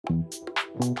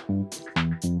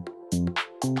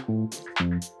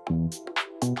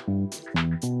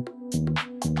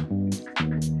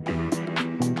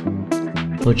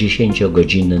Po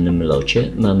 10-godzinnym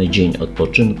locie mamy dzień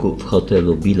odpoczynku w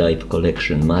hotelu Be-Life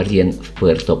Collection Marien w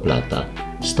Puerto Plata.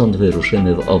 Stąd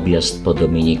wyruszymy w objazd po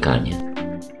Dominikanie.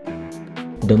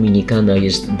 Dominikana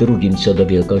jest drugim co do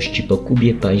wielkości po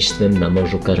Kubie państwem na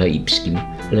Morzu Karaibskim.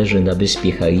 Leży na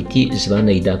wyspie Haiti,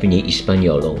 zwanej dawniej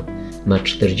Hispaniolą. Ma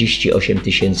 48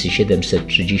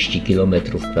 730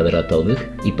 km²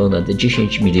 i ponad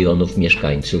 10 milionów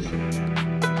mieszkańców.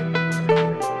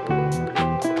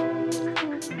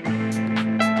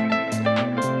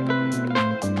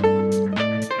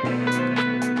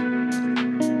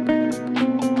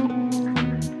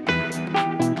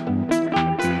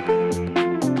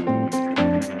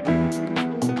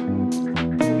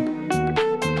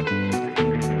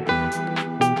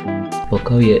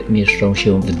 Pokoje mieszczą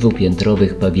się w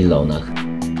dwupiętrowych pawilonach.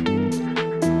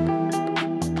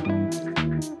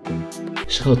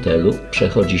 Z hotelu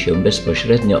przechodzi się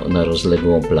bezpośrednio na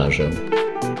rozległą plażę.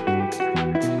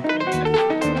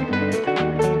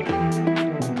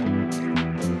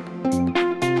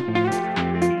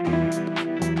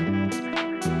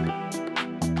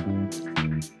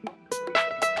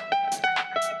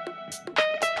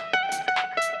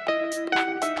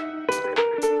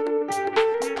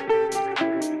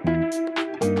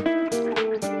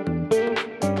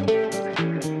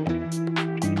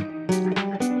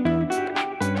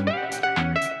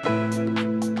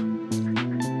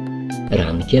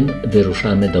 Rankiem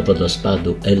wyruszamy do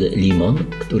wodospadu El Limon,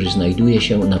 który znajduje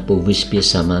się na półwyspie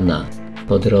Samana.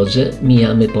 Po drodze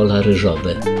mijamy pola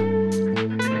ryżowe.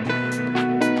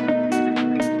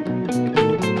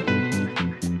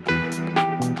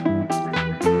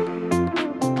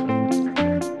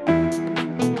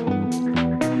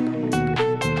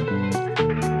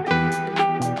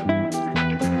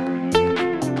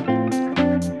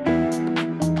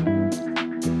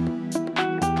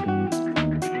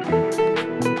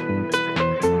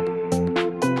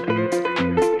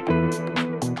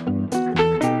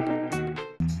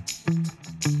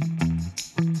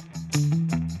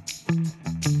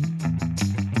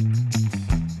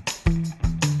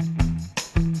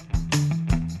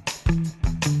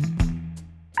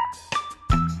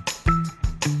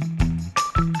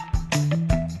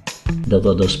 Do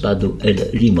wodospadu El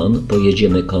Limon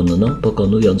pojedziemy konno,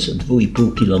 pokonując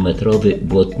 2,5-kilometrowy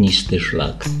błotnisty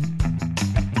szlak.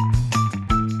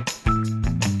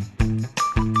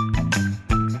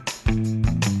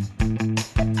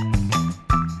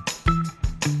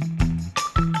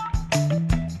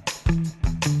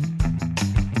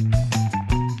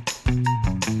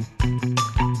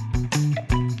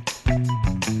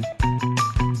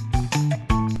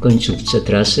 W końcówce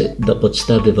trasy do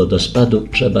podstawy wodospadu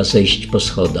trzeba zejść po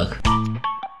schodach.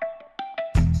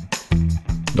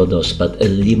 Wodospad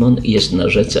El Limon jest na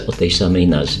rzece o tej samej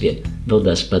nazwie.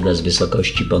 Woda spada z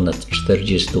wysokości ponad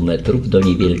 40 metrów do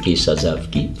niewielkiej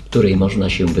sadzawki, w której można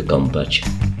się wykąpać.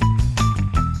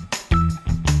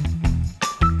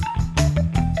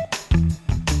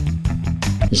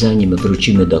 Zanim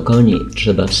wrócimy do koni,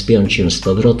 trzeba wspiąć się z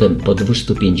powrotem po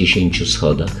 250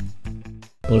 schodach.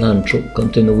 Po lunchu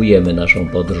kontynuujemy naszą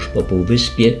podróż po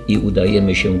półwyspie i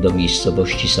udajemy się do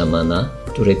miejscowości Samana,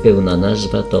 której pełna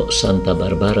nazwa to Santa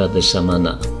Barbara de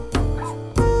Samana.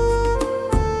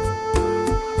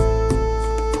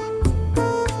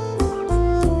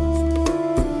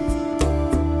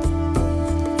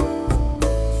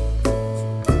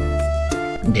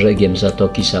 Brzegiem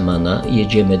Zatoki Samana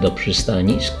jedziemy do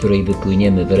przystani, z której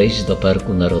wypłyniemy w rejs do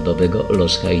Parku Narodowego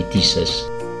Los Haitises.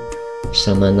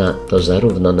 Samana to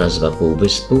zarówno nazwa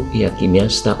półwyspu, jak i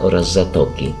miasta oraz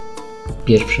zatoki.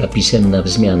 Pierwsza pisemna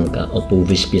wzmianka o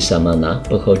półwyspie Samana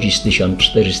pochodzi z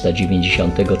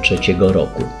 1493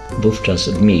 roku. Wówczas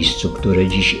w miejscu, które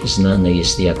dziś znane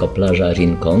jest jako plaża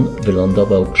Rincon,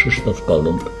 wylądował Krzysztof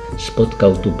Kolumb.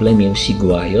 Spotkał tu plemię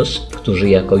Higueyos, którzy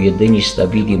jako jedyni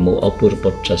stawili mu opór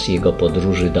podczas jego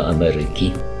podróży do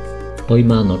Ameryki.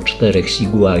 Pojmano 4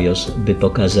 Higueyos, by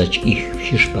pokazać ich w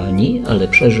Hiszpanii, ale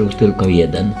przeżył tylko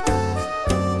jeden.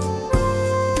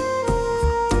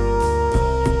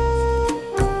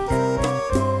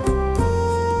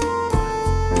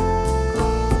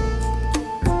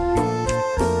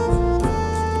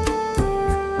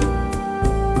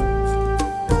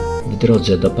 W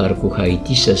drodze do Parku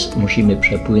Haitises musimy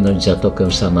przepłynąć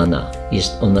Zatokę Samana.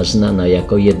 Jest ona znana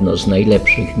jako jedno z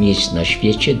najlepszych miejsc na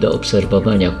świecie do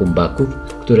obserwowania humbaków,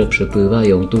 które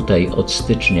przypływają tutaj od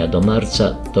stycznia do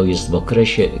marca, to jest w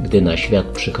okresie, gdy na świat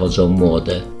przychodzą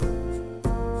młode.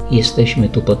 Jesteśmy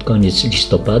tu pod koniec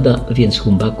listopada, więc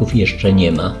humbaków jeszcze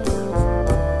nie ma.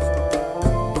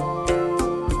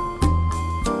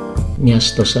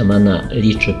 Miasto Samana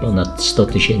liczy ponad 100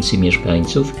 000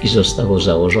 mieszkańców i zostało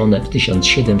założone w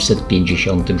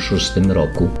 1756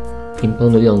 roku.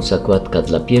 Imponująca kładka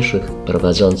dla pieszych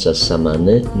prowadząca z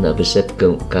Samany na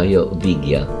wysepkę Cayo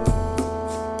Vigia.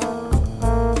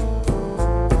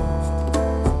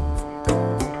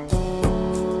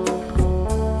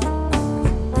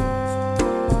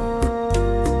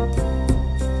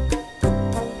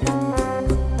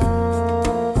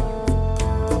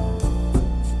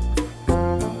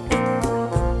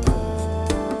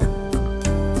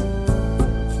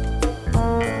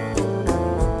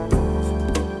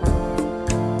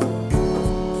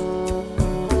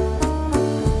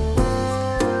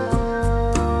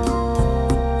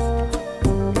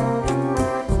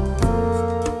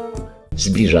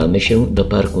 Zbliżamy się do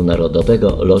Parku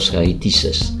Narodowego Los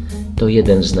Haitises. To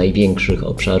jeden z największych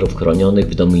obszarów chronionych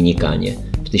w Dominikanie.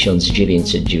 W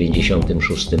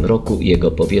 1996 roku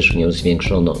jego powierzchnię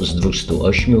zwiększono z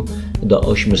 208 do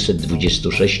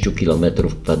 826 km².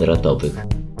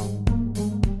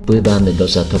 Pływamy do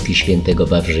Zatoki Świętego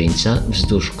Wawrzyńca,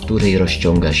 wzdłuż której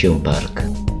rozciąga się park.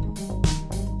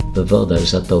 W wodach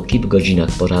zatoki w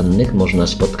godzinach porannych można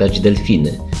spotkać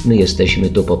delfiny. My jesteśmy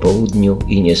tu po południu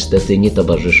i niestety nie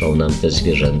towarzyszą nam te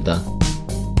zwierzęta.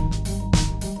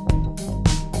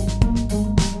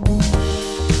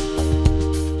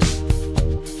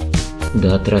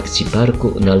 Do atrakcji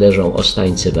parku należą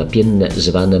ostańce wapienne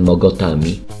zwane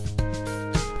mogotami.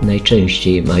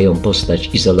 Najczęściej mają postać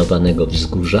izolowanego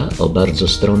wzgórza o bardzo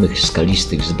stromych,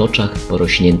 skalistych zboczach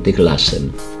porośniętych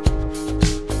lasem.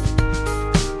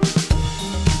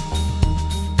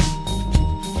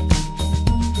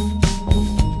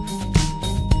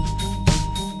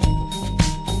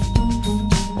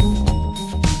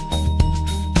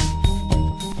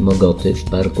 Mogoty w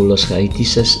parku Los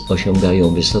Haitises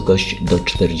osiągają wysokość do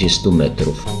 40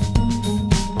 metrów.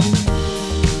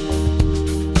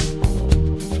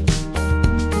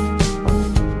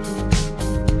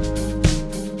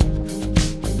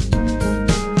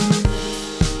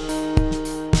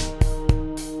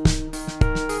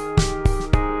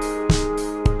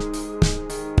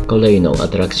 Kolejną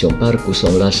atrakcją parku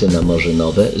są lasy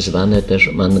namorzynowe, zwane też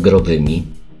mangrowymi.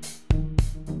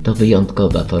 To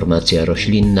wyjątkowa formacja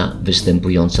roślinna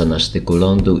występująca na styku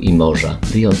lądu i morza.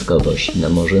 Wyjątkowość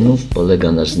namorzynów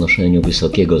polega na znoszeniu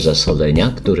wysokiego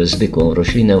zasolenia, które zwykłą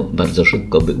roślinę bardzo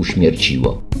szybko by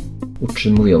uśmierciło.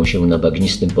 Utrzymują się na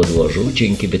bagnistym podłożu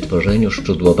dzięki wytworzeniu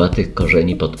szczudłowatych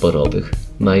korzeni podporowych.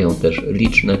 Mają też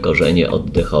liczne korzenie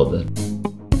oddechowe.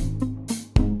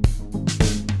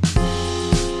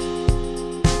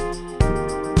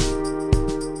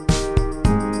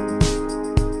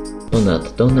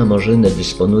 Ponadto namorzyny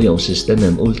dysponują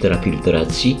systemem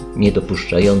ultrafiltracji, nie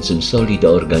dopuszczającym soli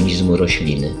do organizmu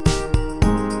rośliny.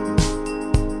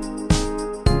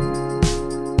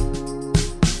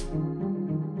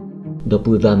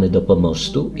 Dopływamy do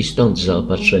pomostu i stąd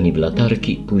zaopatrzeni w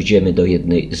latarki pójdziemy do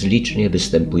jednej z licznie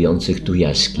występujących tu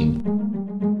jaskiń.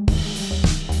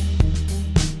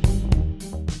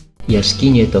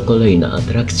 Jaskinie to kolejna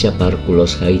atrakcja parku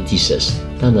Los Haitises.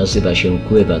 Ta nazywa się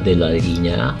Cueva de la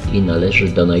Linea i należy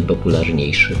do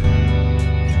najpopularniejszych.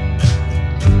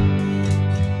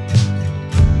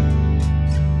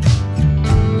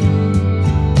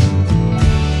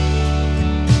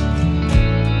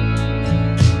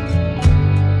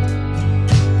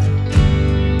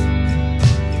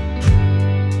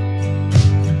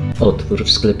 Otwór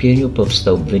w sklepieniu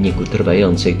powstał w wyniku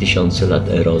trwającej tysiące lat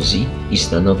erozji i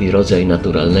stanowi rodzaj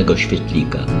naturalnego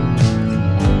świetlika.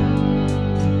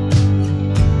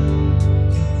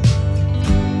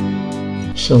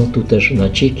 Są tu też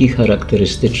nacieki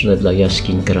charakterystyczne dla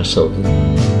jaskiń krasowych.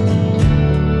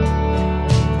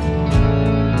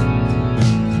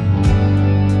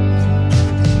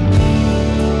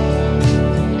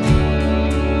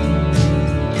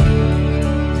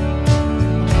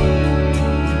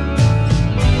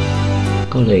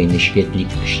 Kolejny świetlik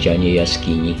w ścianie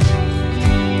jaskini.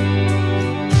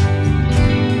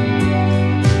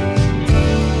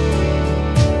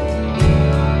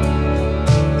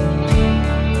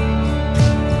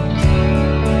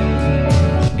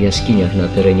 W jaskiniach na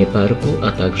terenie parku,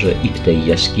 a także i w tej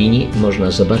jaskini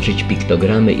można zobaczyć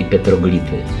piktogramy i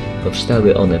petroglify.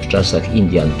 Powstały one w czasach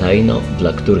Indian Taino,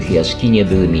 dla których jaskinie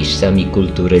były miejscami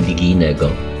kultu religijnego.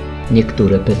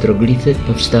 Niektóre petroglify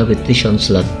powstały 1000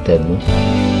 lat temu.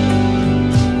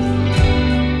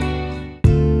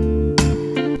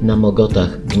 Na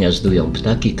mogotach gniazdują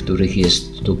ptaki, których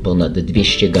jest tu ponad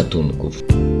 200 gatunków.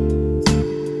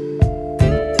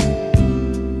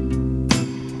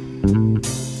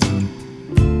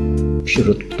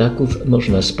 Wśród ptaków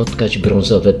można spotkać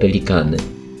brązowe pelikany.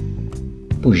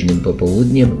 Późnym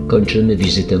popołudniem kończymy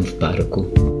wizytę w parku.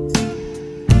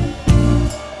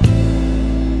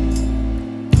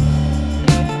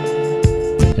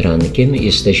 Rankiem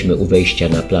jesteśmy u wejścia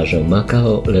na plażę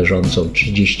Macao, leżącą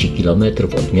 30 km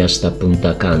od miasta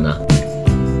Punta Cana.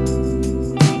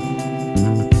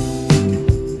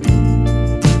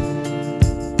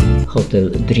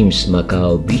 Hotel Dreams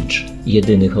Macao Beach,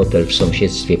 jedyny hotel w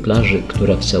sąsiedztwie plaży,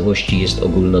 która w całości jest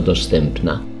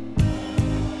ogólnodostępna.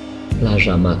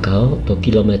 Plaża Macao to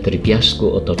kilometry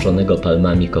piasku otoczonego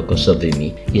palmami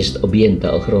kokosowymi. Jest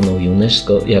objęta ochroną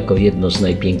UNESCO jako jedno z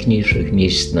najpiękniejszych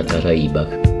miejsc na Karaibach.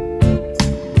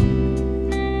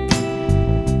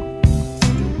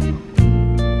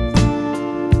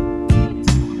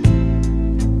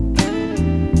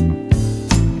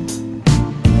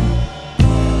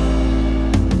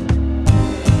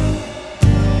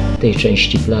 W tej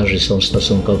części plaży są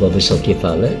stosunkowo wysokie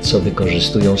fale, co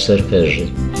wykorzystują surferzy.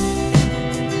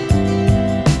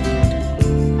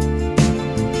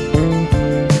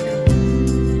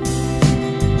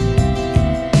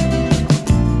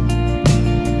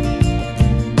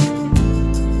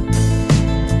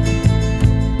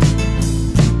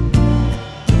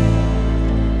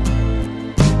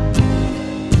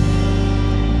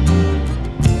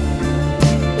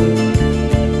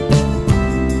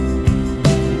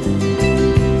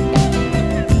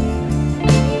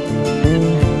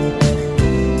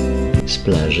 Z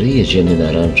plaży jedziemy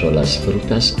na Rancho Las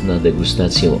Frutas na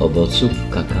degustację owoców,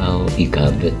 kakao i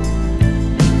kawy.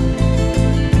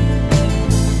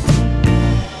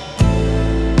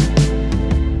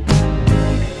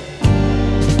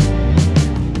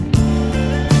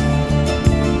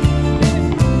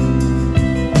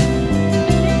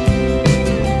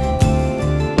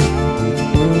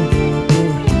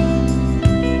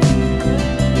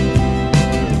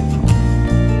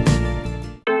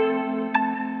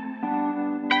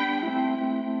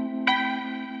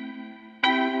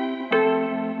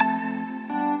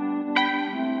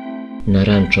 Na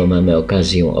rancho mamy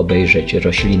okazję obejrzeć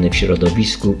rośliny w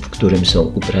środowisku, w którym są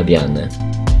uprawiane.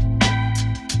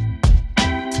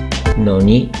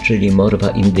 Noni, czyli morwa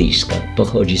indyjska,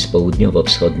 pochodzi z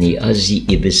południowo-wschodniej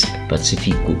Azji i wysp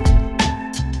Pacyfiku.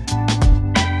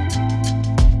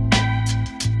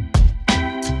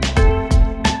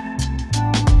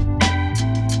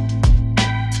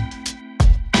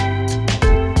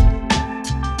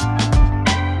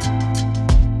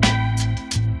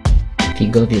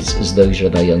 Figowiec z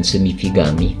dojrzewającymi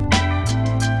figami.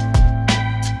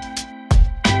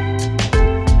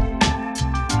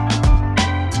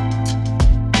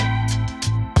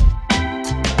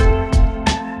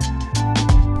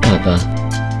 Kawa.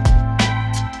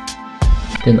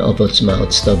 Ten owoc ma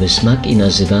octowy smak i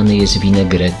nazywany jest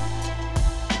vinaigrette.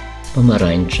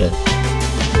 Pomarańcze.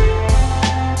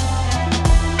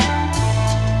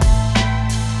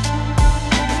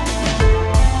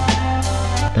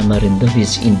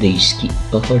 Tamaryndowiec indyjski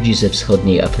pochodzi ze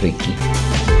wschodniej Afryki.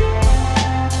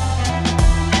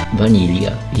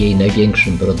 Wanilia. Jej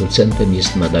największym producentem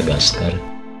jest Madagaskar.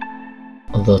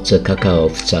 Owoce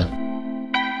kakaowca.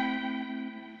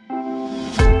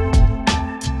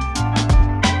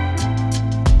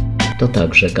 To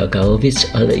także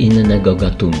kakaowiec, ale innego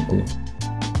gatunku.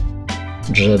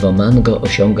 Drzewo mango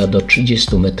osiąga do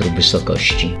 30 metrów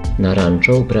wysokości. Na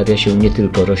rancho uprawia się nie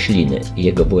tylko rośliny.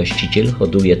 Jego właściciel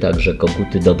hoduje także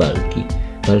koguty do walki.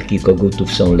 Walki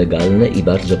kogutów są legalne i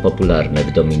bardzo popularne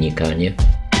w Dominikanie.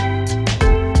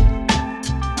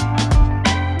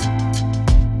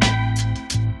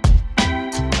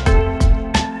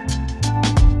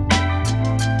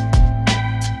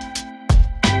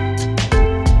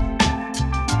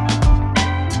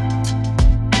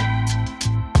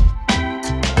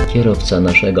 Kierowca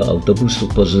naszego autobusu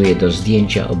pozuje do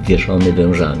zdjęcia obwieszony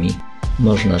wężami.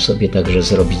 Można sobie także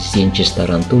zrobić zdjęcie z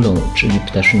tarantulą, czyli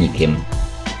ptasznikiem.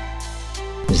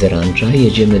 Z rancha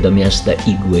jedziemy do miasta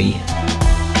Higuey.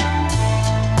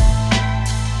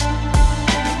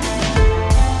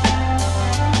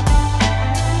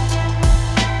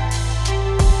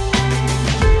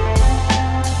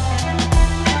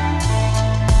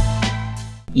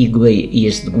 Higuey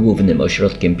jest głównym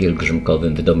ośrodkiem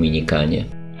pielgrzymkowym w Dominikanie.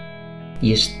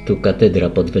 Jest tu katedra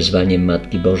pod wezwaniem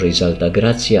Matki Bożej z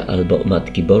Altagracia albo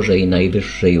Matki Bożej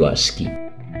Najwyższej Łaski.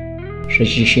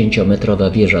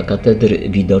 60-metrowa wieża katedry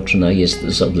widoczna jest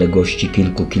z odległości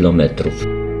kilku kilometrów.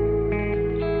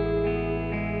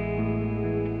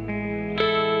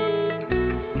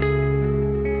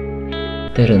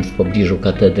 Teren w pobliżu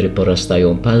katedry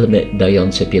porastają palmy,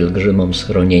 dające pielgrzymom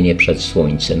schronienie przed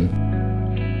słońcem.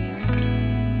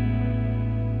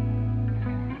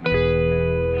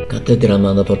 Katedra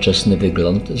ma nowoczesny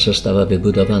wygląd, została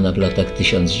wybudowana w latach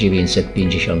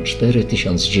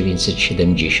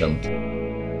 1954–1970.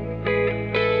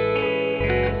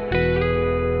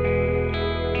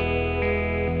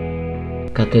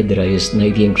 Katedra jest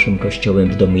największym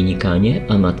kościołem w Dominikanie,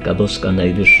 a Matka Boska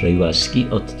Najwyższej Łaski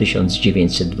od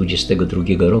 1922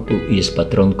 roku jest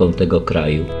patronką tego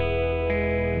kraju.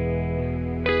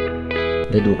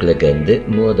 Według legendy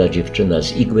młoda dziewczyna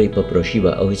z Higuey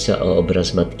poprosiła ojca o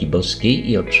obraz Matki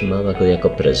Boskiej i otrzymała go jako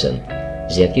prezent.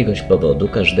 Z jakiegoś powodu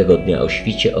każdego dnia o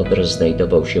świcie obraz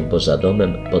znajdował się poza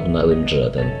domem pod małym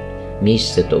drzewem.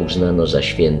 Miejsce to uznano za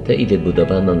święte i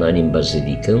wybudowano na nim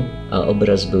bazylikę, a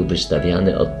obraz był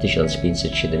wystawiany od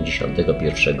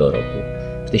 1571 roku.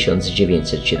 W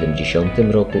 1970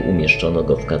 roku umieszczono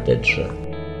go w katedrze.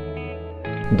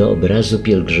 Do obrazu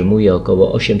pielgrzymuje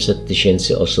około 800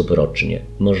 000 osób rocznie.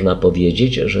 Można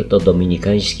powiedzieć, że to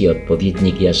dominikański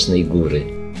odpowiednik Jasnej Góry.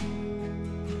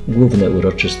 Główne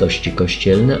uroczystości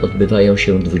kościelne odbywają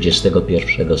się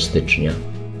 21 stycznia.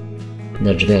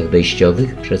 Na drzwiach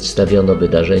wejściowych przedstawiono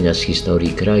wydarzenia z historii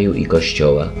kraju i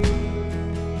kościoła.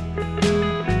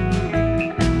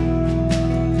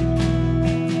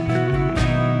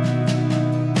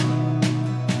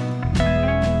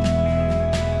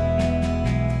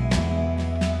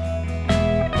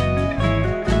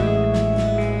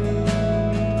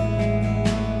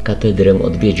 Katedrę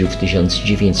odwiedził w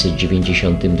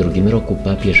 1992 roku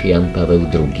papież Jan Paweł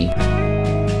II.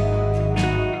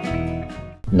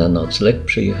 Na nocleg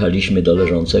przyjechaliśmy do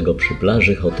leżącego przy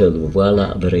plaży hotelu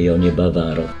Voila w rejonie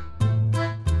Bavaro.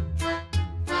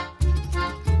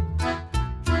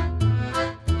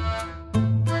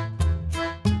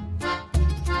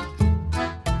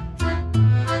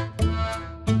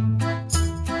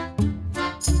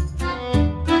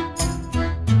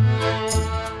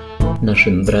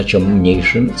 Naszym braciom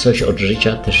mniejszym coś od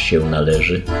życia też się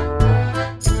należy.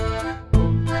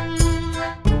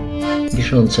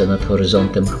 Wiszące nad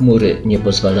horyzontem chmury nie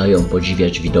pozwalają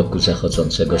podziwiać widoku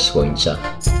zachodzącego słońca.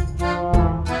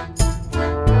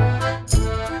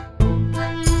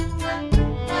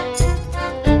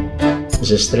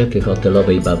 Ze strefy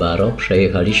hotelowej Bavaro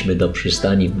przejechaliśmy do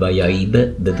przystani w Bayaibe,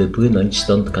 by wypłynąć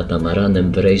stąd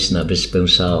katamaranem w rejs na wyspę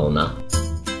Saona.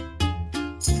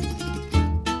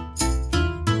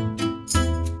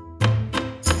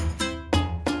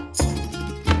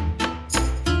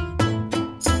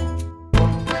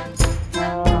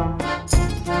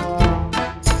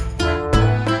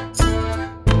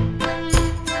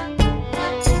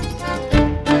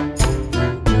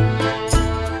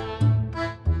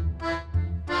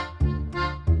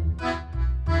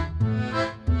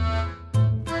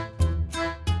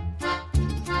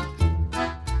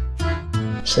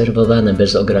 Serwowane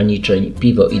bez ograniczeń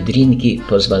piwo i drinki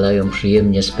pozwalają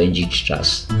przyjemnie spędzić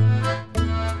czas.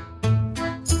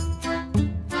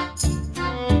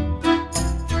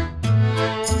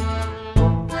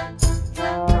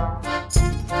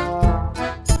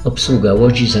 Obsługa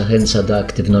łodzi zachęca do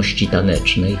aktywności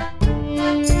tanecznej.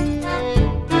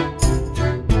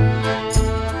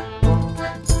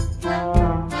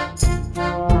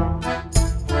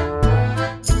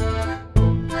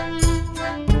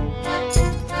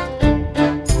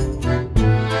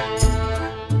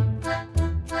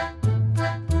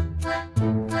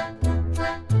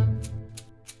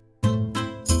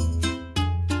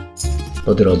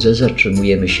 Po drodze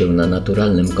zatrzymujemy się na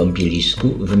naturalnym kąpielisku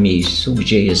w miejscu,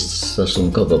 gdzie jest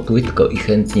stosunkowo płytko i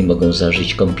chętni mogą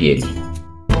zażyć kąpieli.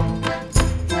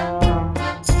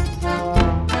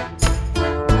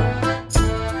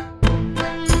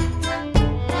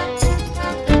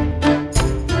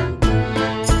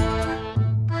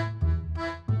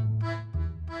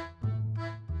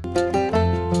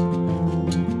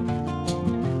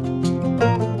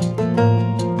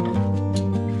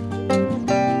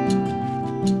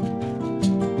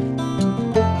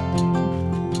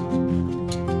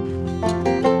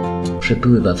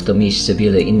 Przypływa w to miejsce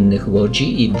wiele innych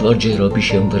łodzi i w wodzie robi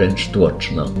się wręcz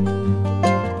tłoczno.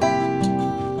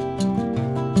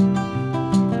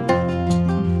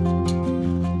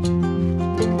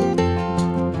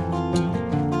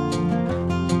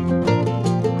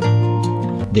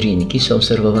 Drinki są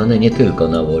serwowane nie tylko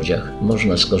na łodziach.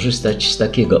 Można skorzystać z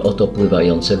takiego oto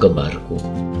pływającego barku.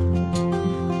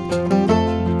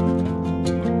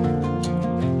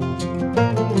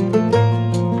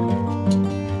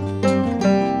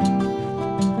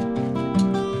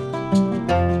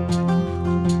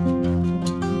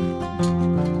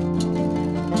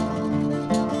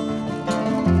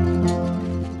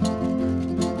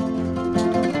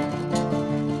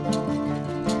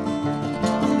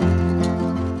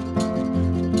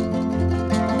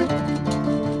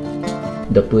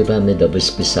 Dopływamy do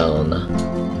wyspy Saona.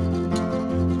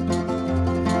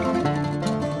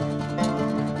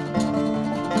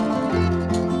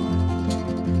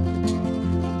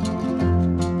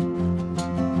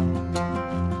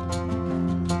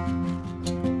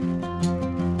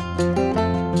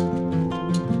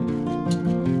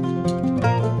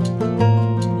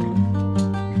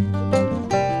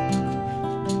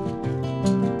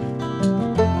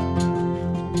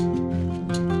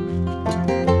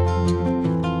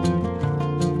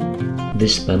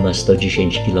 Wyspa ma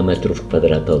 110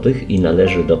 km² i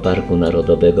należy do Parku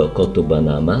Narodowego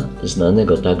Cotubanama,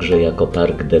 znanego także jako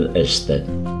Park del Este.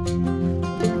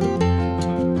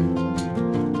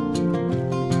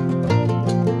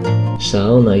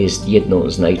 Saona jest jedną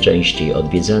z najczęściej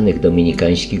odwiedzanych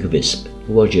dominikańskich wysp.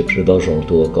 Łodzie przywożą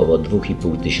tu około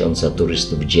 2500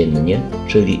 turystów dziennie,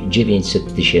 czyli 900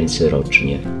 000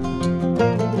 rocznie.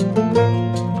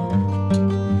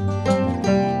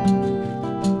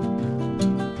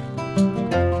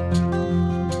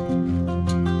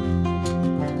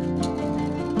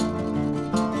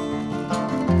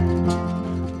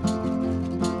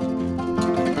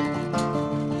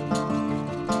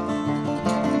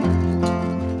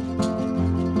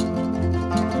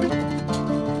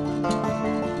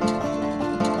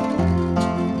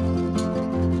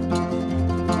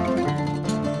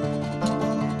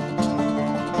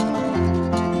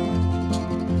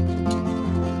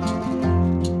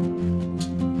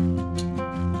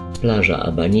 Plaża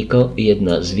Abanico,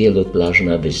 jedna z wielu plaż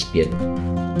na wyspie.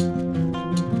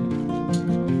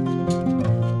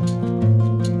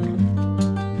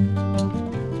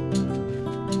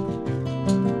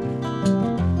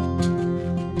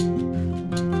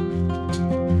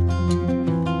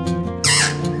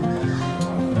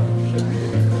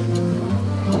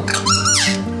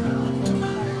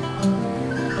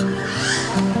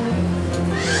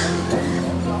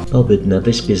 Pobyt na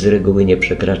wyspie z reguły nie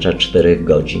przekracza 4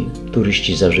 godzin.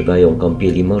 Turyści zażywają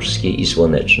kąpieli morskiej i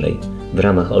słonecznej. W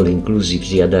ramach all inclusive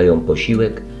zjadają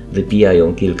posiłek,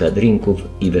 wypijają kilka drinków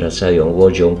i wracają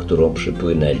łodzią, którą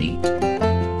przypłynęli.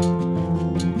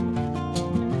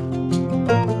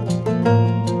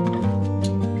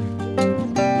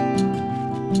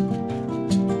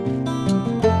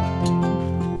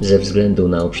 Ze względu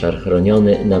na obszar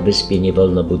chroniony na wyspie nie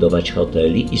wolno budować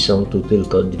hoteli i są tu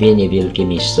tylko 2 niewielkie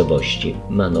miejscowości –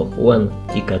 Mano Juan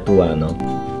i Catuano.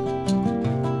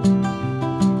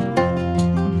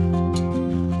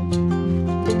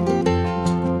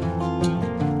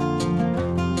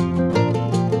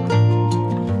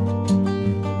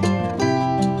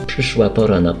 Przyszła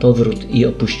pora na powrót i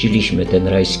opuściliśmy ten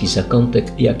rajski zakątek,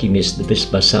 jakim jest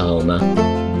wyspa Saona.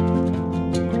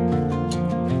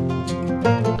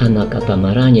 A na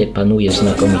katamaranie panuje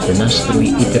znakomity nastrój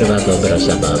i trwa dobra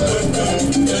zabawa.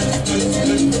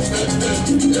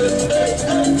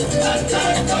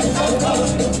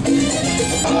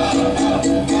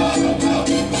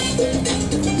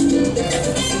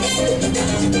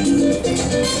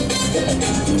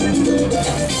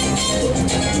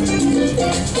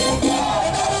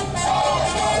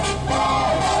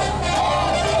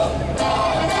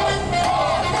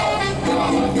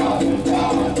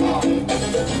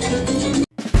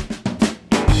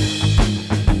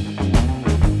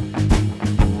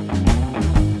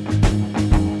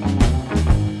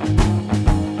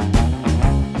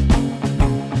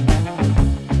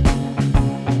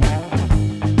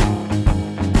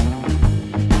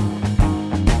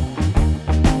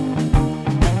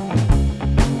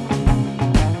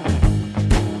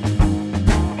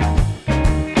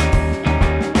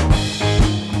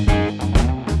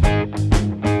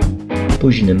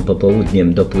 Późnym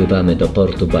popołudniem dopływamy do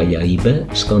portu Bayaibe,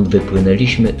 skąd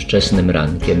wypłynęliśmy wczesnym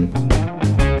rankiem.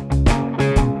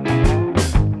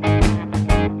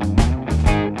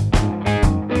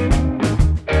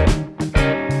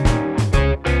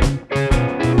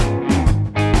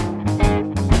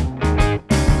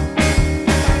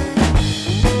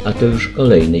 A to już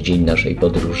kolejny dzień naszej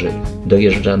podróży.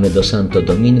 Dojeżdżamy do Santo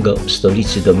Domingo,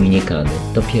 stolicy Dominikany.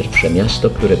 To pierwsze miasto,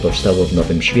 które powstało w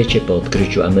Nowym Świecie po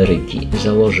odkryciu Ameryki.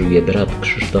 Założył je brat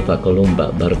Krzysztofa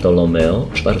Kolumba Bartolomeo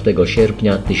 4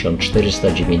 sierpnia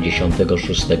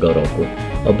 1496 roku.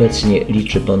 Obecnie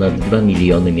liczy ponad 2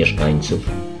 miliony mieszkańców.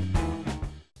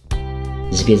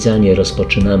 Zwiedzanie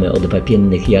rozpoczynamy od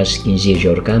wapiennych jaskiń z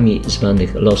jeziorkami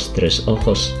zwanych Los Tres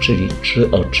Ojos, czyli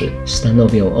 3 oczy.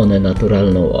 Stanowią one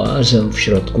naturalną oazę w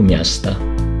środku miasta.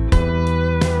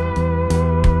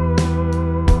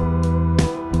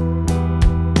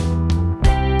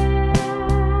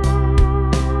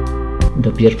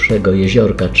 Do pierwszego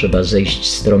jeziorka trzeba zejść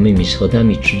stromymi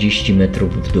schodami 30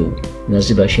 metrów w dół.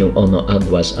 Nazywa się ono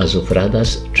Aguas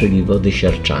Azufradas, czyli wody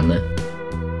siarczane.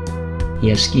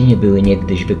 Jaskinie były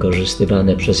niegdyś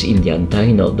wykorzystywane przez Indian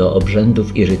Taino do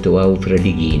obrzędów i rytuałów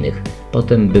religijnych.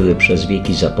 Potem były przez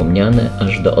wieki zapomniane,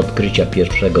 aż do odkrycia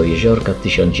pierwszego jeziorka w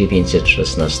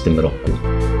 1916 roku.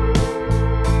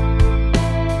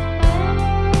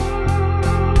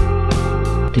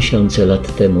 Tysiące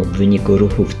lat temu w wyniku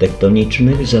ruchów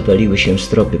tektonicznych zawaliły się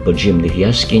stropy podziemnych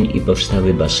jaskiń i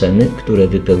powstały baseny, które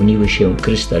wypełniły się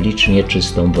krystalicznie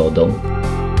czystą wodą.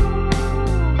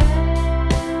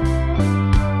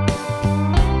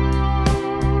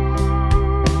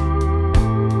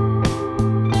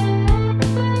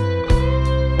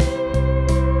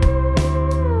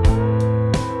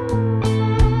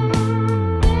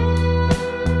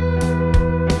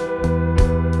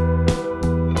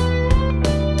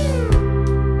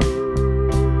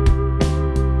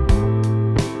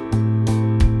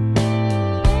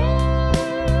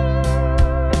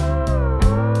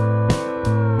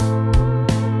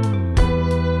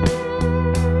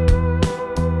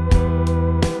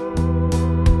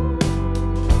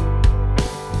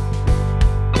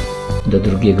 Do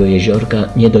drugiego jeziorka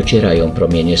nie docierają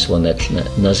promienie słoneczne.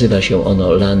 Nazywa się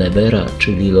ono La Nevera,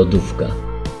 czyli lodówka.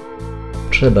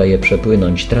 Trzeba je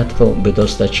przepłynąć tratwą, by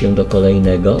dostać się do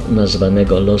kolejnego,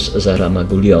 nazwanego Los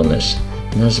Zaramaguliones.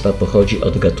 Nazwa pochodzi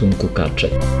od gatunku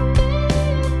kaczek.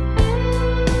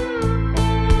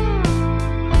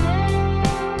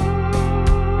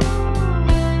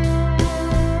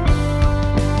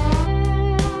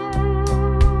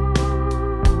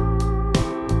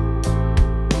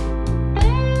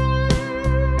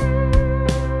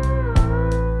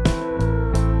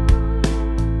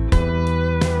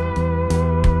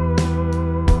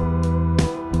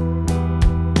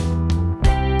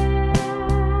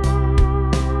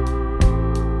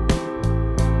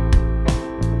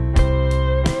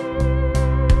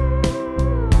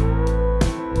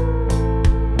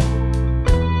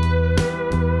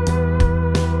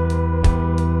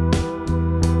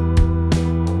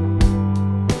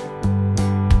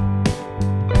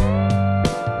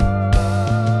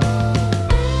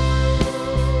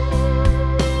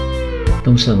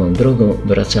 Tą samą drogą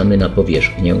wracamy na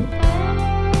powierzchnię.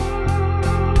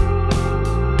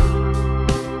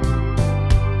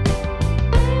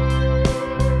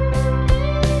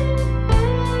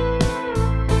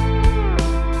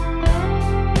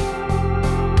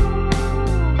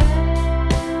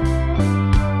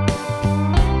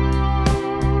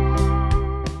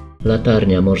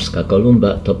 Latarnia morska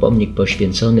Kolumba to pomnik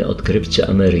poświęcony odkrywcy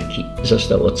Ameryki.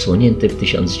 Został odsłonięty w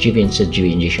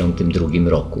 1992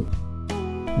 roku.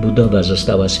 Budowa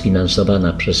została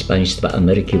sfinansowana przez państwa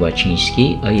Ameryki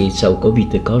Łacińskiej, a jej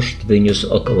całkowity koszt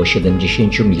wyniósł około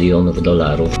 70 milionów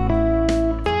dolarów.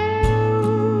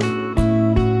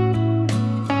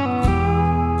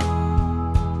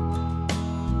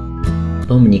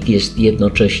 Pomnik jest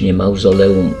jednocześnie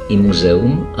mauzoleum i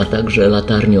muzeum, a także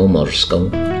latarnią morską.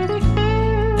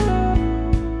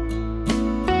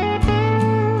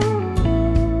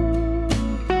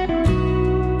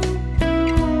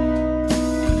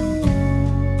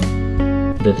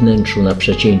 We wnętrzu na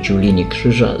przecięciu linii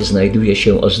krzyża znajduje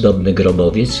się ozdobny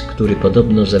grobowiec, który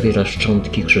podobno zawiera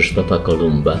szczątki Krzysztofa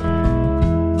Kolumba.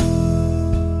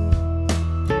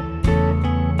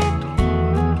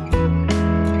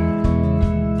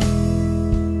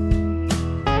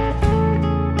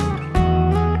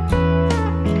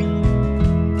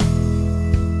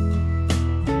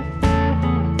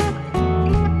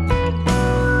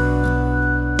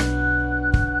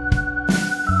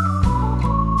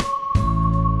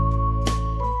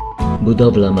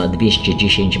 Budowla ma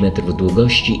 210 metrów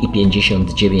długości i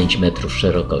 59 metrów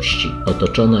szerokości.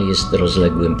 Otoczona jest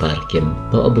rozległym parkiem.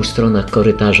 Po obu stronach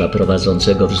korytarza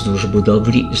prowadzącego wzdłuż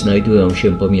budowli znajdują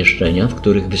się pomieszczenia, w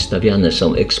których wystawiane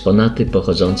są eksponaty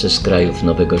pochodzące z krajów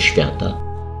Nowego Świata.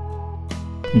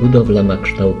 Budowla ma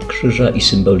kształt krzyża i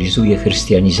symbolizuje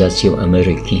chrystianizację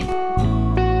Ameryki.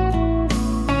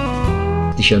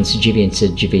 W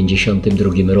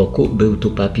 1992 roku był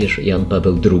tu papież Jan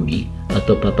Paweł II, a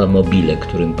to Papa Mobile,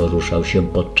 którym poruszał się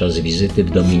podczas wizyty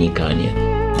w Dominikanie.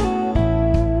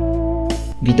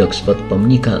 Widok spod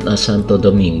pomnika na Santo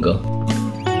Domingo.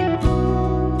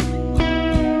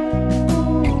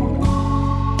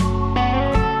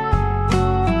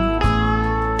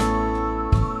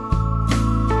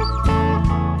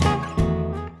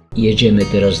 Jedziemy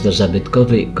teraz do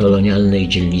zabytkowej, kolonialnej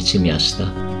dzielnicy miasta.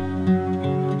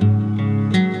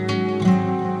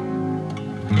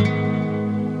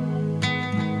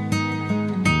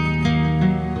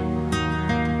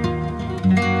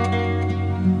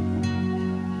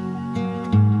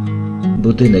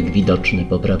 Budynek widoczny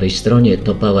po prawej stronie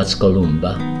to Pałac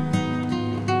Kolumba.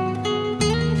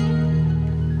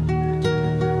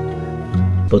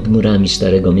 Pod murami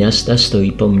Starego Miasta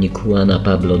stoi pomnik Juana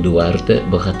Pablo Duarte,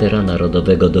 bohatera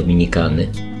narodowego Dominikany.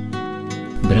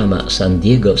 Brama San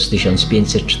Diego z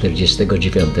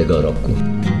 1549 roku.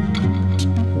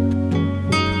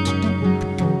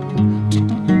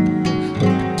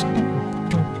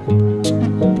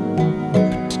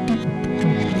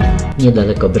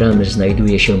 Niedaleko bramy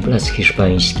znajduje się Plac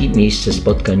Hiszpański, miejsce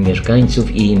spotkań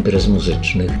mieszkańców i imprez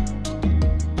muzycznych.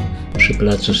 Przy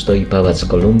placu stoi Pałac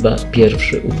Kolumba,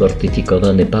 pierwszy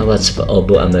ufortyfikowany pałac w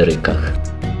obu Amerykach.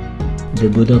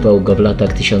 Wybudował go w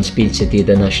latach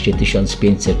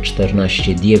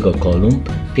 1511–1514 Diego Kolumb,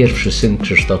 pierwszy syn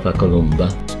Krzysztofa Kolumba.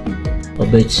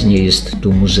 Obecnie jest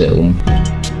tu muzeum.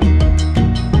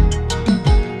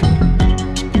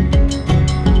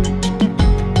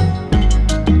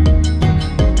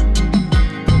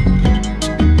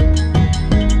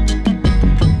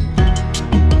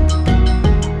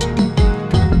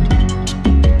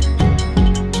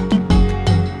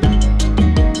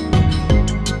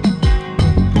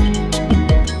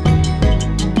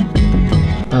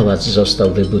 Pałac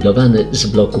został wybudowany z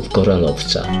bloków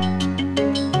koralowca.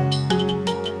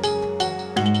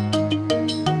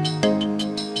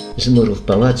 Z murów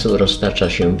pałacu roztacza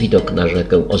się widok na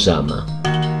rzekę Ozama.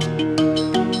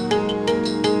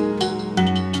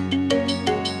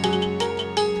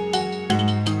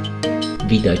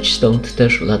 Widać stąd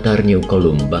też latarnię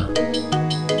Kolumba.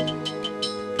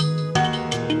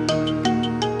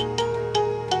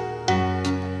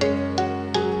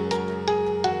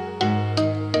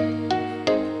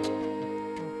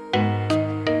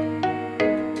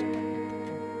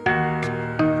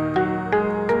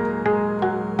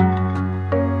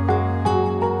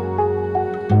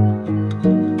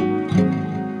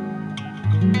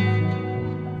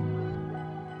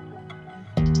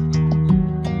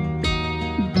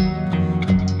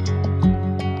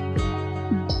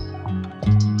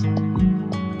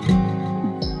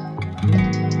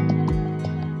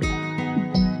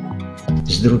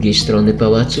 Z drugiej strony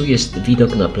pałacu jest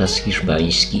widok na Plac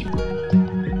Hiszpański.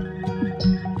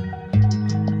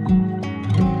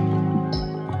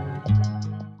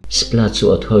 Z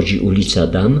placu odchodzi ulica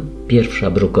Dam,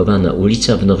 pierwsza brukowana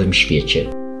ulica w Nowym Świecie.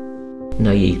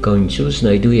 Na jej końcu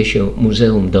znajduje się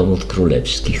Muzeum Domów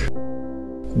Królewskich.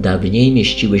 Dawniej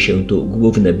mieściły się tu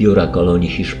główne biura kolonii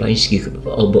hiszpańskich w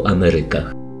obu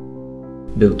Amerykach.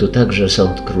 Był tu także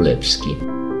Sąd Królewski.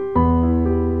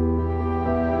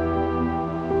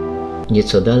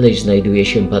 Nieco dalej znajduje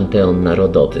się Panteon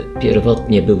Narodowy.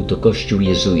 Pierwotnie był to kościół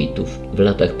jezuitów. W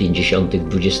latach 50.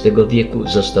 XX wieku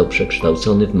został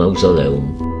przekształcony w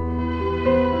mauzoleum.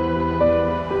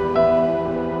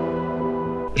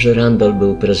 Żyrandol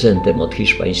był prezentem od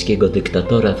hiszpańskiego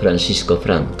dyktatora Francisco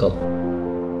Franco.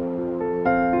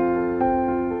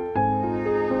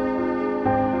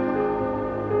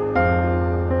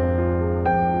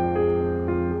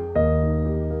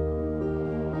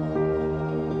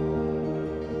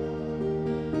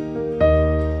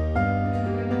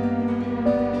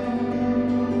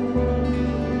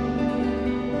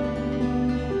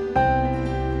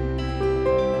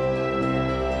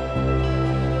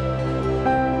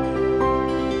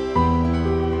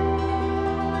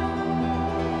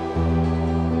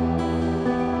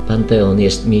 Panteon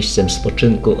jest miejscem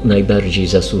spoczynku najbardziej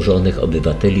zasłużonych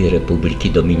obywateli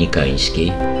Republiki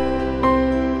Dominikańskiej.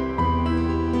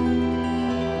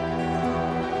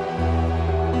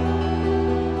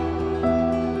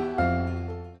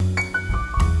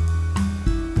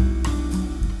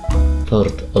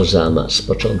 Fort Ozama z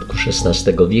początku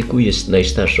XVI wieku jest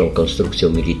najstarszą konstrukcją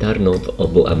militarną w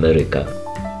obu Amerykach.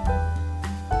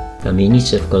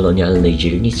 Kamienice w kolonialnej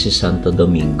dzielnicy Santo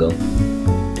Domingo.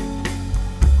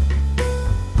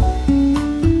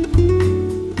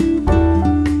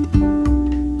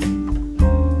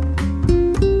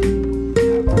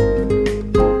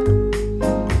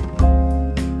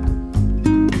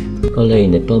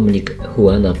 Kolejny pomnik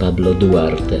Juana Pablo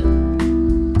Duarte.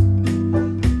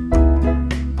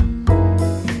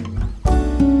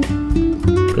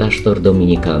 Klasztor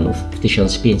Dominikanów. W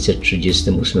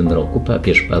 1538 roku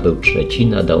papież Paweł III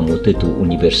nadał mu tytuł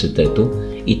uniwersytetu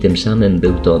i tym samym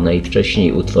był to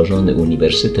najwcześniej utworzony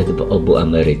uniwersytet w obu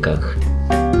Amerykach.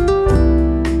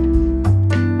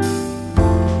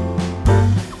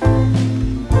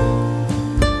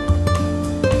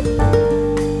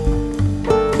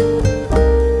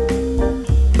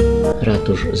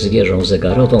 Ratusz z wieżą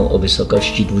zegarową o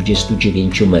wysokości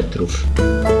 29 metrów.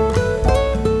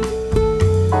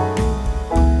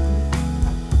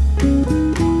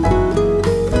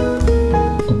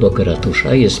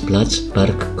 ratusza jest plac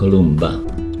Park Kolumba.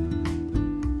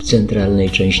 W centralnej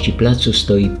części placu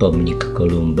stoi pomnik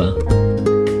Kolumba.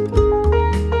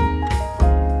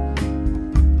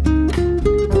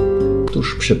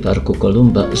 Tuż przy Parku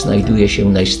Kolumba znajduje się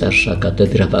najstarsza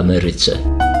katedra w Ameryce.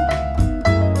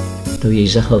 To jej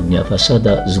zachodnia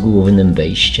fasada z głównym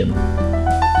wejściem.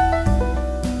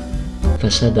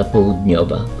 Fasada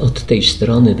południowa. Od tej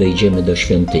strony wejdziemy do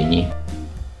świątyni.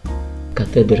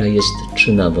 Katedra jest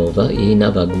trzynawowa, jej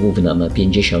nawa główna ma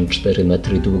 54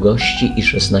 metry długości i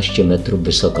 16 metrów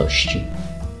wysokości.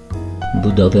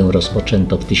 Budowę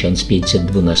rozpoczęto w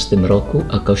 1512 roku,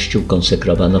 a kościół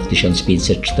konsekrowano w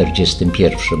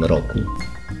 1541 roku.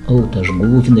 Ołtarz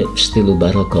główny w stylu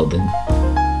barokowym.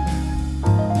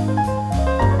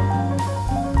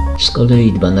 Z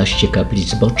kolei 12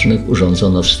 kaplic bocznych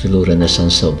urządzono w stylu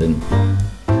renesansowym.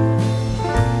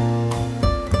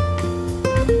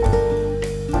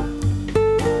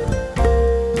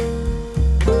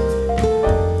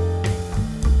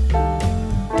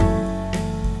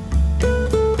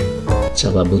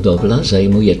 Cała budowla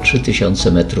zajmuje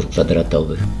 3000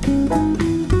 m².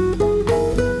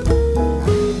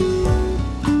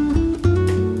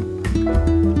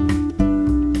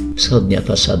 Wschodnia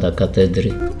fasada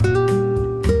katedry.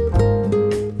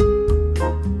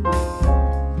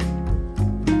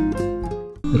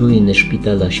 Ruiny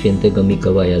szpitala świętego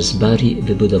Mikołaja z Bari,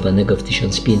 wybudowanego w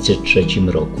 1503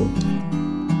 roku.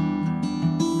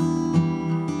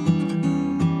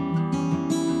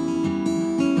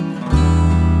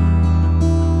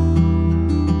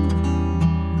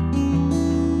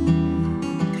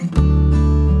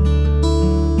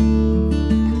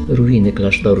 Ruiny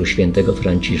klasztoru świętego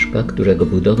Franciszka, którego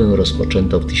budowę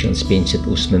rozpoczęto w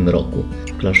 1508 roku.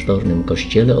 W klasztornym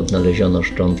kościele odnaleziono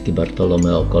szczątki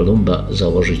Bartolomeo Columba,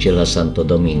 założyciela Santo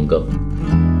Domingo.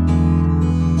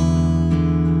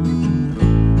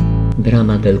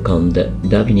 Brama del Conde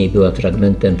dawniej była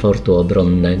fragmentem fortu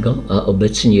obronnego, a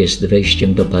obecnie jest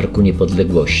wejściem do Parku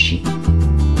Niepodległości.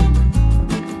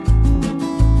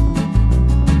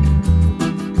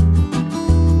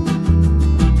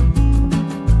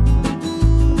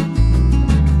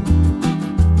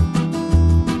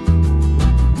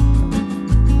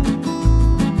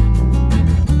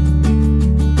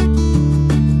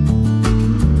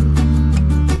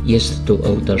 Jest tu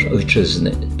ołtarz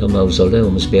ojczyzny. To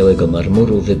mauzoleum z białego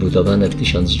marmuru wybudowane w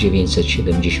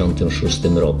 1976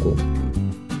 roku.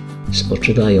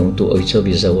 Spoczywają tu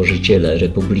ojcowie założyciele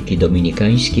Republiki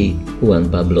Dominikańskiej Juan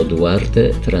Pablo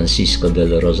Duarte, Francisco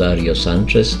del Rosario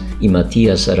Sanchez i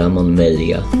Matías Ramón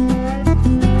Melia.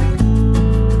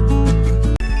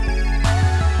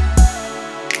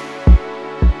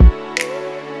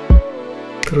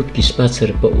 Krótki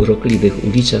spacer po urokliwych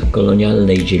ulicach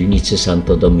kolonialnej dzielnicy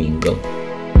Santo Domingo.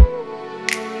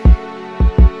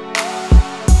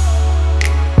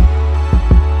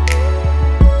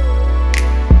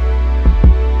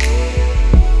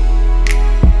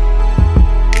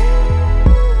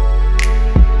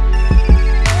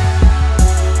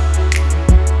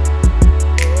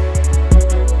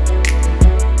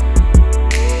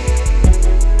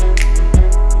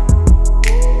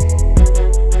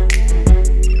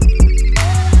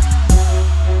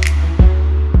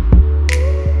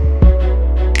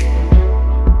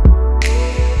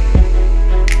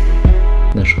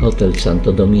 Hotel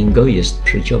Santo Domingo jest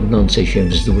przy ciągnącej się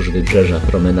wzdłuż wybrzeża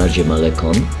promenadzie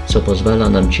Malecón, co pozwala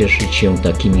nam cieszyć się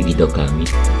takimi widokami.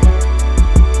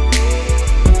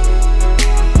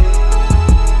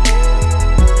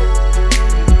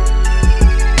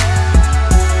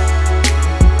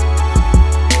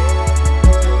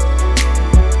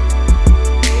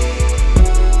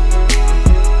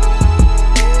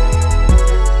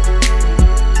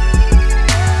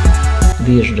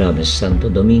 Wyjeżdżamy z Santo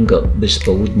Domingo, by z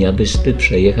południa wyspy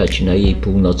przejechać na jej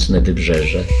północne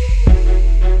wybrzeże.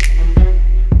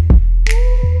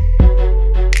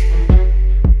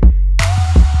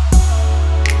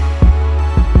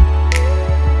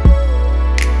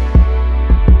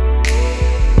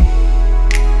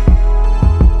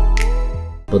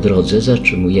 Po drodze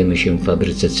zatrzymujemy się w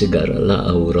fabryce cygar La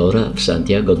Aurora w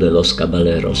Santiago de los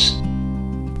Caballeros.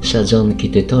 Sadzonki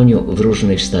tytoniu w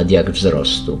różnych stadiach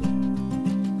wzrostu.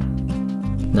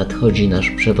 Nadchodzi nasz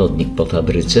przewodnik po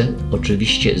fabryce,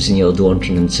 oczywiście z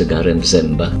nieodłącznym cygarem w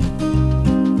zębach.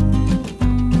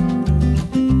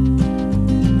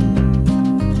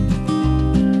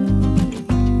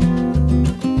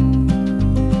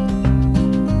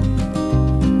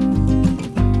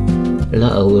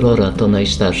 La Aurora to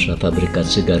najstarsza fabryka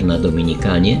cygar na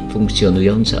Dominikanie,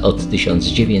 funkcjonująca od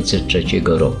 1903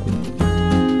 roku.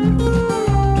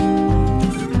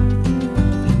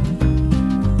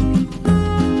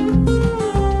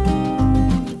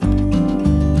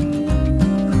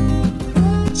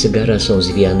 Cygara są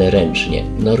zwijane ręcznie.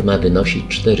 Norma wynosi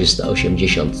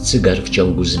 480 cygar w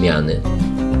ciągu zmiany.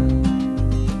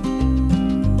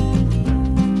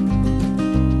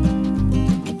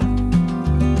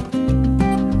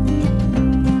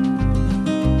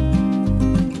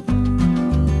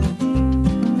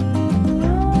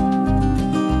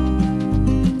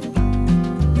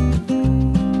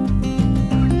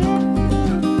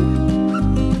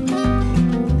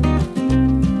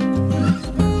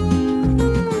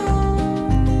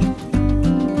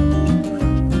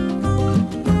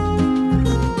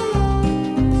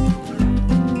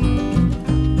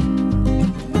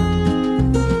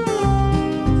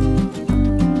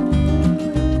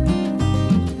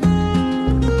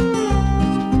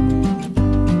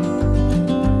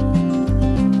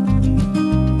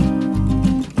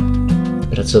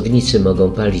 Pracownicy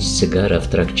mogą palić cygara w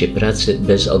trakcie pracy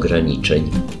bez ograniczeń.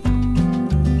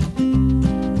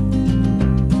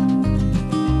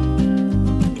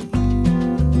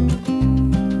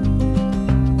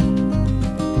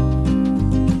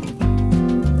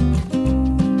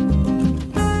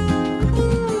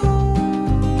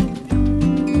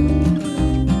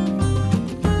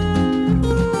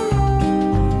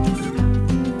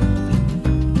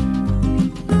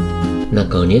 Na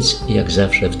koniec, jak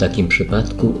zawsze w takim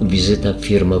przypadku, wizyta w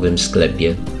firmowym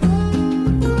sklepie.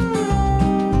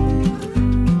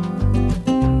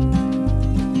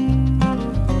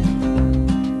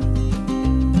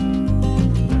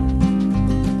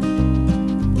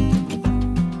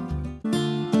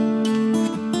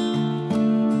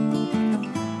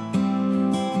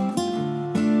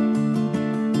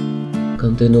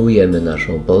 Kontynuujemy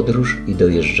naszą podróż i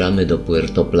dojeżdżamy do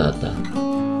Puerto Plata.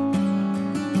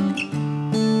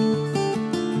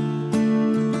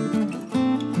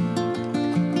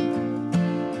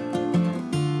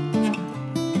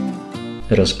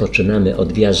 Rozpoczynamy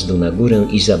od wjazdu na górę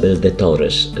Isabel de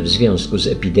Torres. W związku z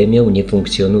epidemią nie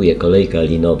funkcjonuje kolejka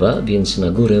linowa, więc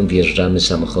na górę wjeżdżamy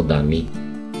samochodami.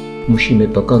 Musimy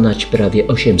pokonać prawie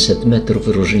 800 metrów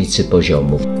różnicy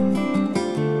poziomów.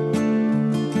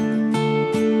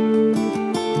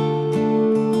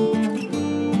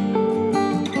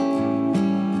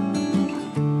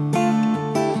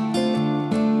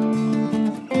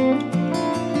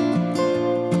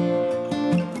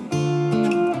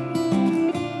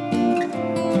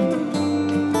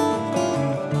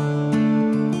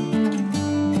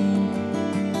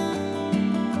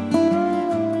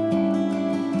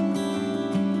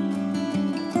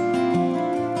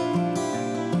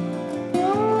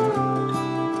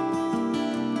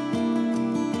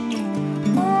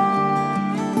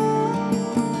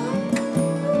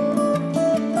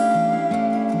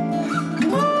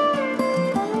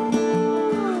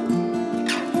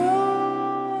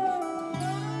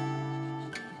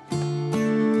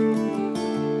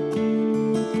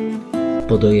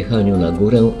 Po dojechaniu na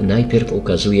górę najpierw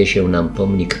ukazuje się nam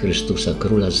pomnik Chrystusa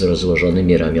Króla z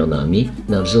rozłożonymi ramionami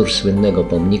na wzór słynnego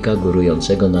pomnika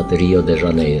górującego nad Rio de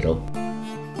Janeiro.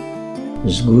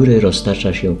 Z góry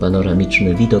roztacza się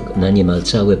panoramiczny widok na niemal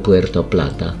całe Puerto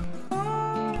Plata.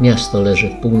 Miasto leży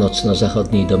w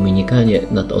północno-zachodniej Dominikanie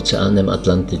nad Oceanem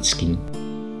Atlantyckim.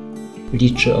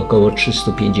 Liczy około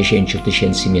 350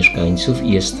 000 mieszkańców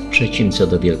i jest trzecim co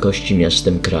do wielkości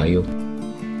miastem kraju.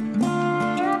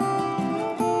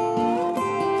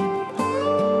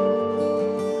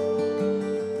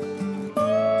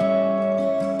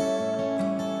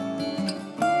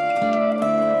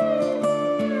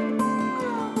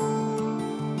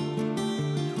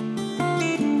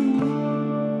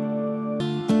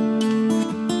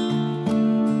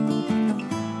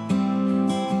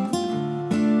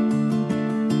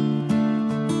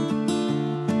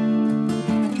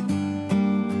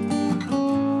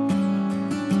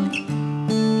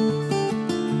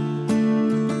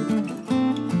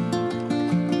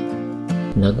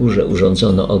 Na górze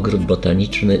urządzono ogród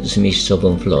botaniczny z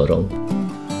miejscową florą.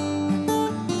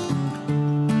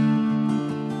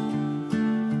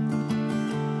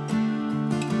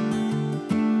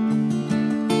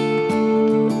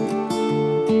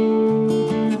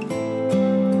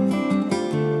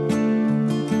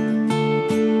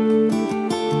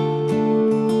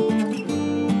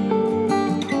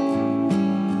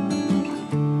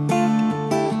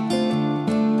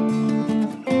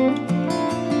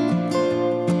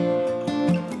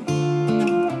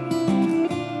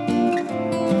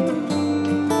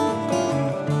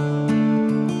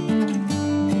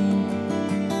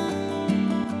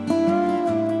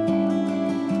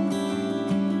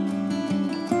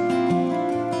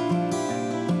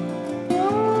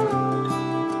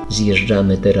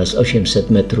 Zjeżdżamy teraz 800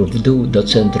 metrów w dół do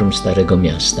centrum Starego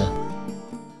Miasta.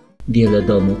 Wiele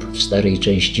domów w starej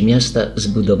części miasta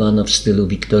zbudowano w stylu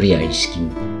wiktoriańskim.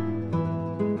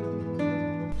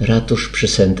 Ratusz przy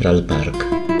Central Park.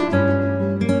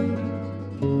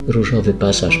 Różowy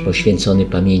pasaż poświęcony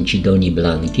pamięci Doni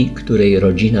Blanki, której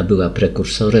rodzina była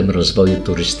prekursorem rozwoju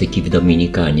turystyki w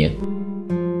Dominikanie.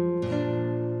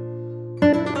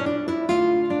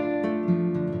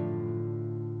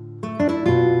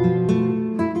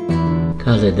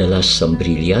 Calle de las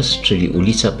Sombrillas, czyli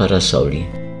ulica Parasoli.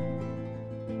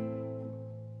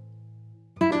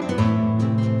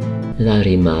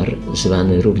 Larimar,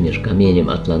 zwany również kamieniem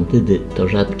Atlantydy, to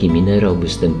rzadki minerał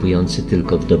występujący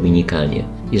tylko w Dominikanie.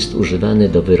 Jest używany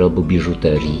do wyrobu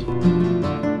biżuterii.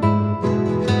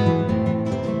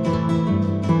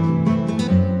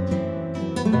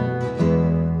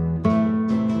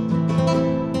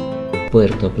 W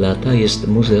Puerto Plata jest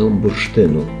Muzeum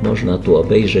Bursztynu. Można tu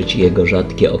obejrzeć jego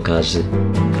rzadkie okazy.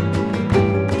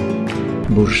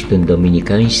 Bursztyn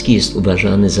dominikański jest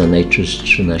uważany za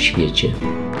najczystszy na świecie.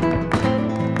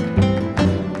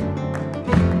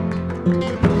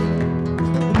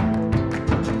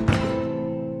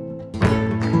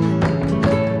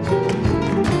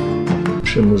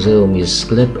 Przy muzeum jest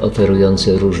sklep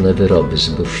oferujący różne wyroby z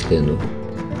bursztynu.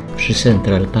 Przy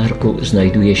Central Parku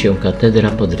znajduje się katedra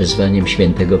pod wezwaniem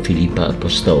świętego Filipa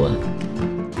Apostoła.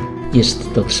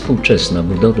 Jest to współczesna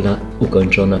budowla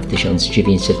ukończona w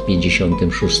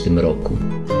 1956 roku.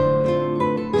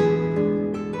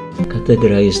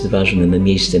 Katedra jest ważnym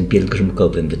miejscem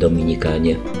pielgrzymkowym w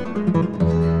Dominikanie.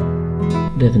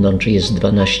 Wewnątrz jest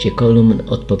 12 kolumn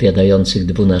odpowiadających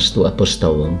 12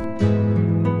 apostołom.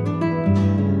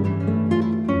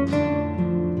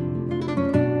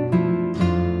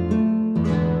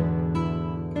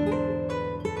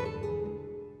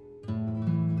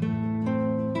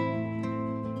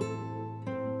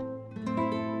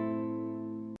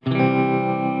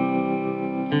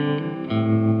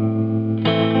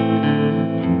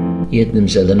 Jednym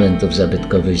z elementów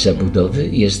zabytkowej zabudowy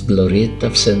jest glorietta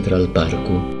w Central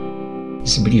Parku.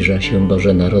 Zbliża się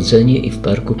Boże Narodzenie i w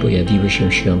parku pojawiły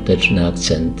się świąteczne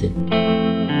akcenty.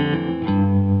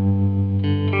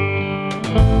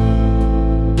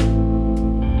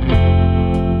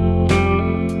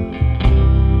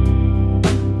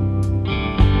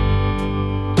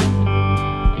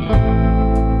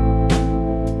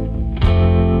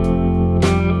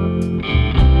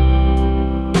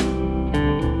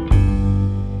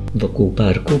 Wokół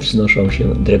parku wznoszą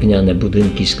się drewniane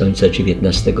budynki z końca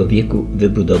XIX wieku,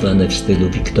 wybudowane w stylu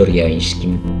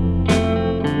wiktoriańskim.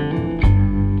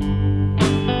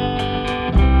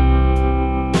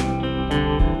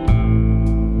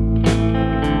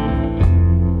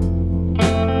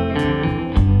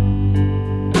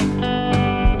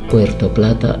 Puerto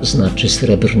Plata znaczy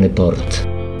srebrny port.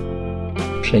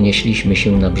 Przenieśliśmy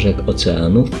się na brzeg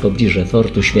oceanu w pobliże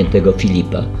fortu świętego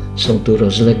Filipa. Są tu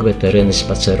rozległe tereny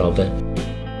spacerowe.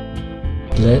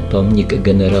 W tle pomnik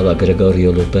generała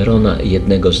Gregorio Luperona,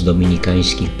 jednego z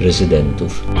dominikańskich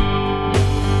prezydentów.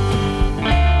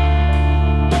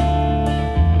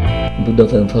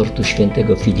 Budowę fortu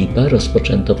świętego Filipa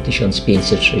rozpoczęto w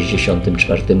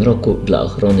 1564 roku dla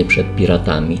ochrony przed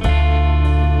piratami.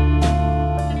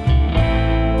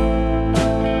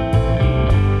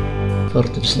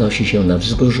 Fort wznosi się na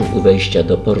wzgórzu u wejścia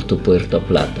do portu Puerto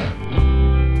Plata.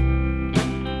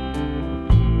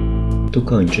 Tu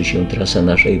kończy się trasa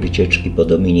naszej wycieczki po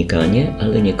Dominikanie,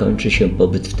 ale nie kończy się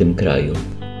pobyt w tym kraju.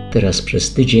 Teraz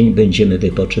przez tydzień będziemy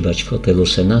wypoczywać w hotelu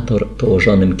Senator,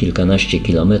 położonym kilkanaście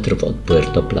kilometrów od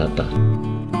Puerto Plata.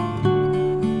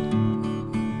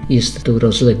 Jest tu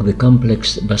rozległy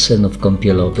kompleks basenów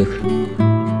kąpielowych.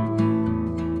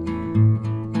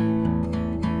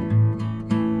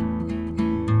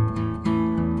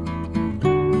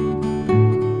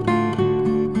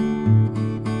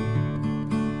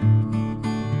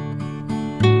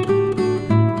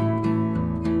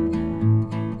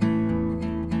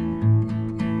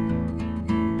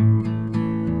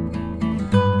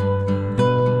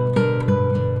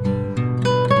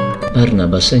 Bar na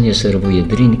basenie serwuje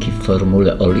drinki w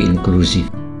formule all inclusive.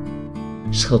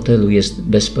 Z hotelu jest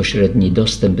bezpośredni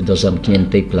dostęp do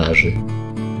zamkniętej plaży.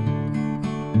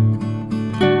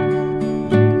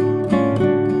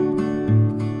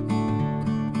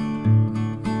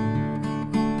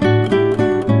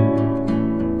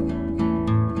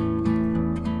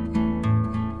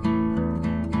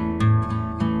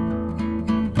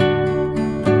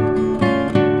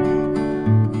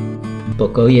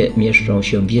 Pokoje mieszczą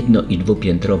się w jedno- i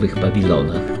dwupiętrowych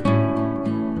pawilonach.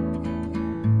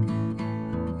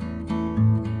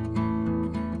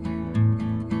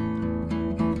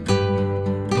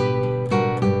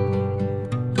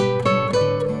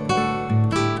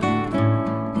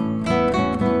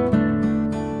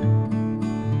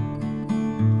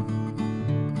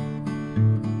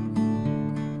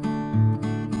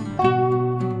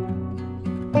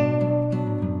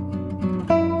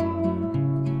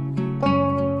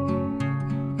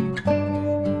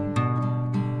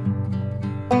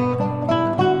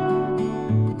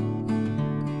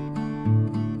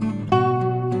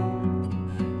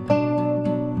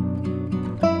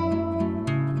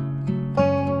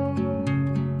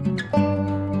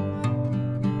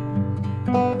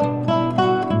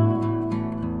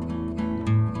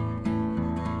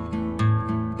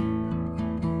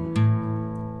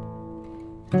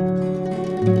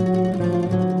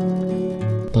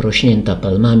 porośnięta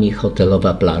palmami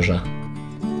hotelowa plaża.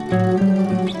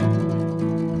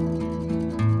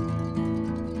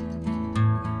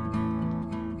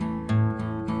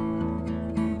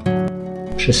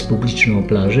 Przez publiczną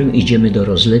plażę idziemy do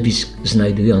rozlewisk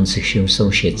znajdujących się w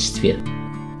sąsiedztwie.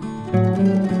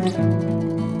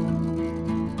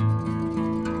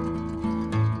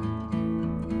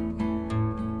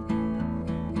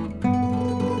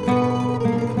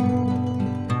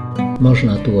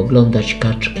 Można tu oglądać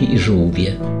kaczki i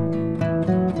żółwie.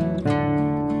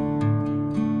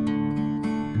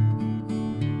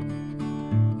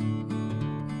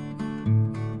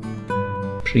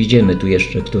 Przyjdziemy tu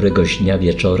jeszcze któregoś dnia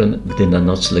wieczorem, gdy na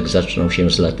nocleg zaczną się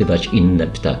zlatywać inne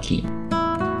ptaki.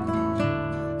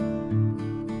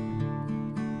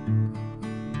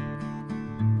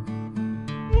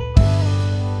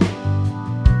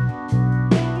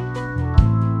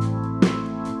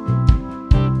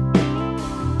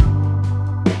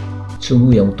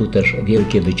 Sumują tu też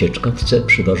wielkie wycieczkowce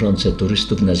przywożące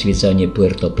turystów na zwiedzanie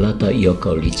Puerto Plata i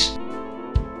okolic.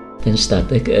 Ten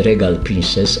statek, Regal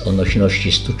Princess, o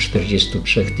nośności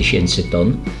 143 tysięcy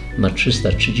ton, ma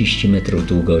 330 metrów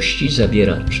długości,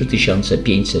 zawiera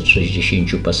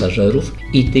 3560 pasażerów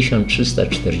i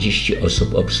 1340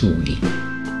 osób obsługi.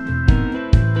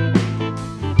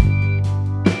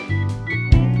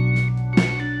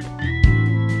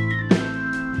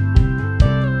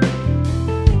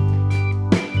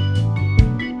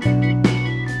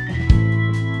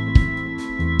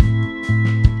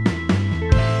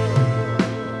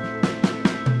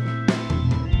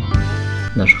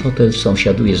 Nasz hotel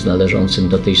sąsiaduje z należącym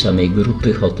do tej samej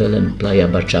grupy hotelem Playa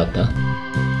Bachata.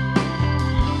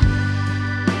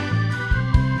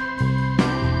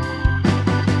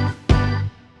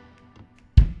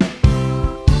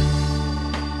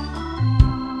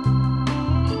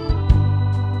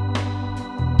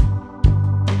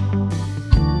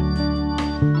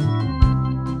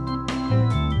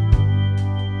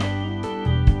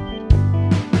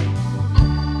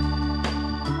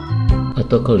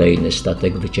 To kolejny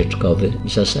statek wycieczkowy,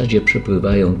 w zasadzie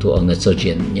przypływają tu one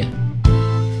codziennie.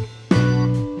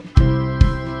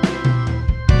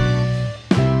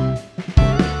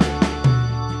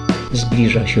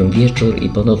 Zbliża się wieczór i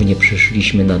ponownie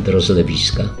przyszliśmy nad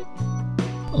rozlewiska.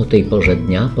 O tej porze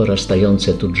dnia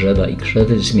porastające tu drzewa i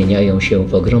krzewy zmieniają się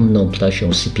w ogromną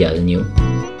ptasią sypialnię.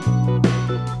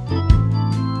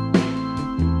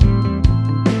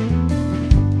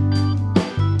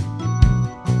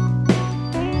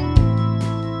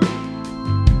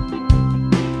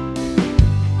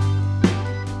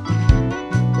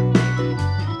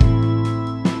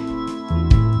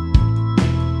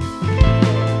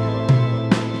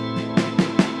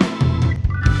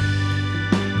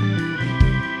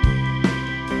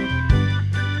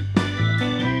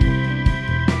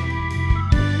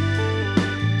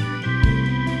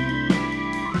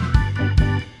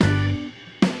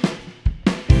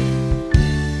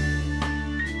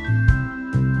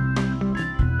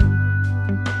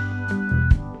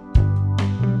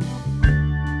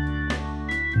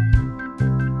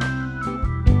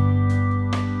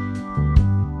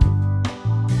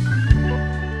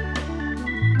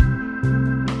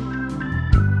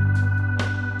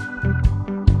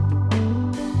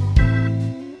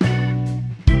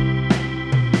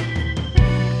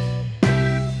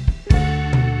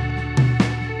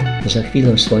 Za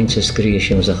chwilę słońce skryje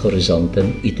się za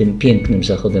horyzontem i tym pięknym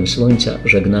zachodem słońca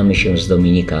żegnamy się z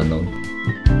Dominikaną.